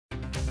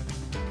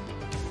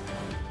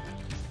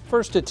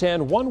First at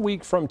 10, 1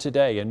 week from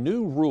today, a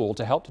new rule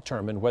to help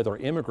determine whether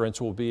immigrants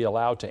will be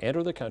allowed to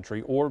enter the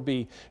country or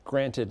be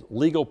granted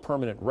legal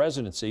permanent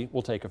residency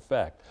will take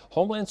effect.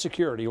 Homeland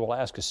Security will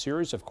ask a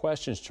series of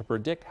questions to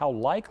predict how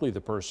likely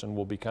the person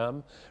will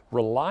become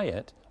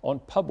reliant on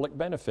public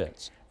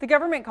benefits. The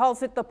government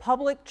calls it the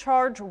public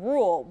charge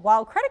rule,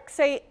 while critics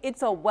say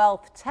it's a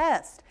wealth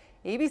test.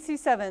 ABC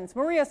 7's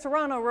Maria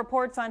Serrano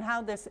reports on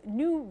how this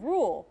new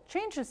rule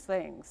changes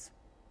things.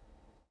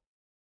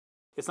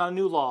 It's not a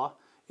new law.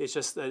 It's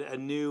just a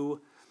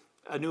new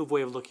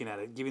way of looking at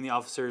it, giving the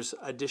officers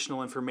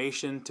additional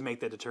information to make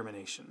that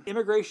determination.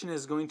 Immigration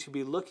is going to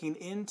be looking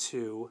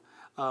into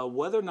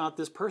whether or not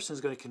this person is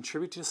going to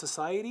contribute to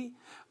society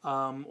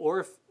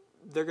or if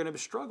they're going to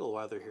struggle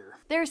while they're here.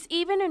 There's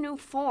even a new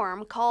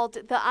form called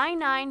the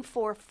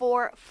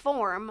I-944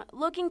 form,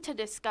 looking to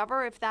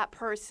discover if that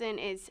person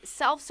is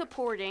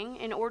self-supporting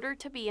in order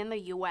to be in the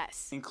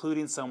U.S.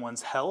 Including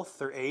someone's health,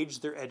 their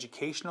age, their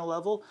educational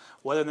level,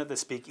 whether or not they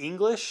speak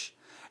English.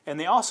 And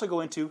they also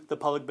go into the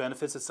public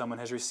benefits that someone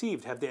has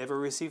received. Have they ever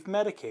received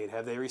Medicaid?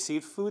 Have they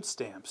received food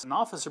stamps? An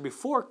officer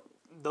before,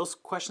 those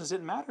questions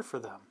didn't matter for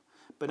them.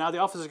 But now the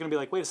officer is going to be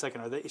like, wait a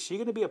second, is she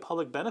going to be a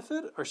public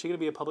benefit or is she going to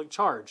be a public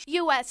charge?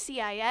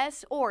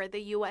 USCIS, or the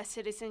U.S.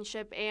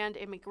 Citizenship and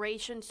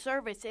Immigration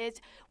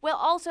Services, will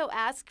also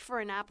ask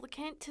for an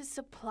applicant to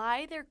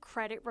supply their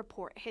credit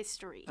report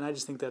history. And I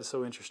just think that's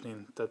so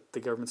interesting that the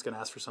government's going to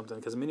ask for something,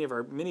 because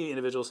many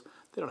individuals,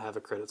 they don't have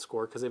a credit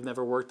score because they've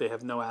never worked, they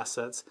have no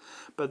assets.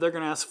 But they're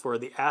going to ask for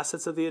the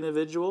assets of the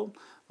individual,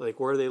 like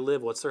where do they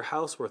live, what's their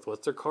house worth,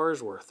 what's their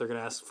car's worth. They're going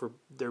to ask for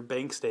their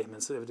bank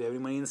statements, if they have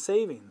any money in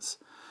savings.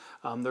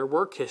 Their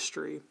work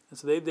history. And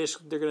so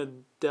they're going to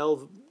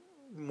delve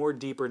more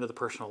deeper into the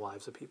personal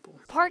lives of people.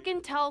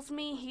 Parkin tells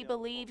me he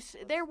believes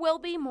there will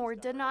be more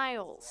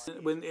denials.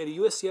 When a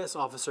USCIS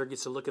officer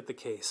gets to look at the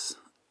case,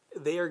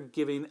 they are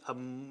giving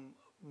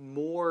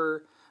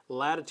more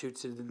latitude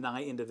to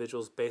deny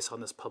individuals based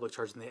on this public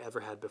charge than they ever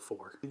had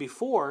before.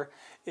 Before,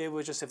 it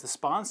was just if the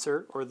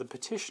sponsor or the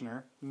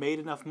petitioner made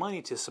enough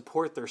money to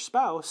support their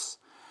spouse,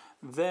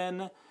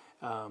 then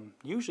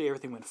usually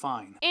everything went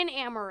fine. In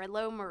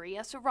Amarillo,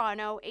 Maria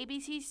Serrano,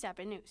 ABC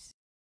 7 News.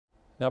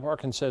 Now,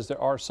 Parkin says there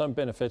are some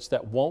benefits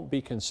that won't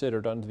be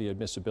considered under the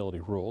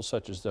admissibility rules,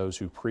 such as those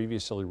who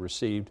previously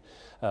received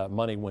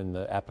money when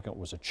the applicant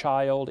was a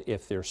child,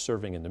 if they're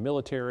serving in the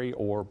military,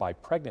 or by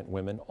pregnant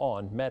women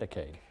on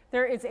Medicaid.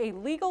 There is a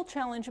legal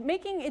challenge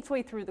making its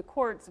way through the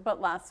courts,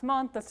 but last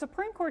month the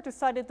Supreme Court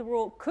decided the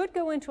rule could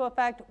go into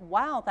effect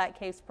while that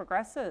case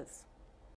progresses.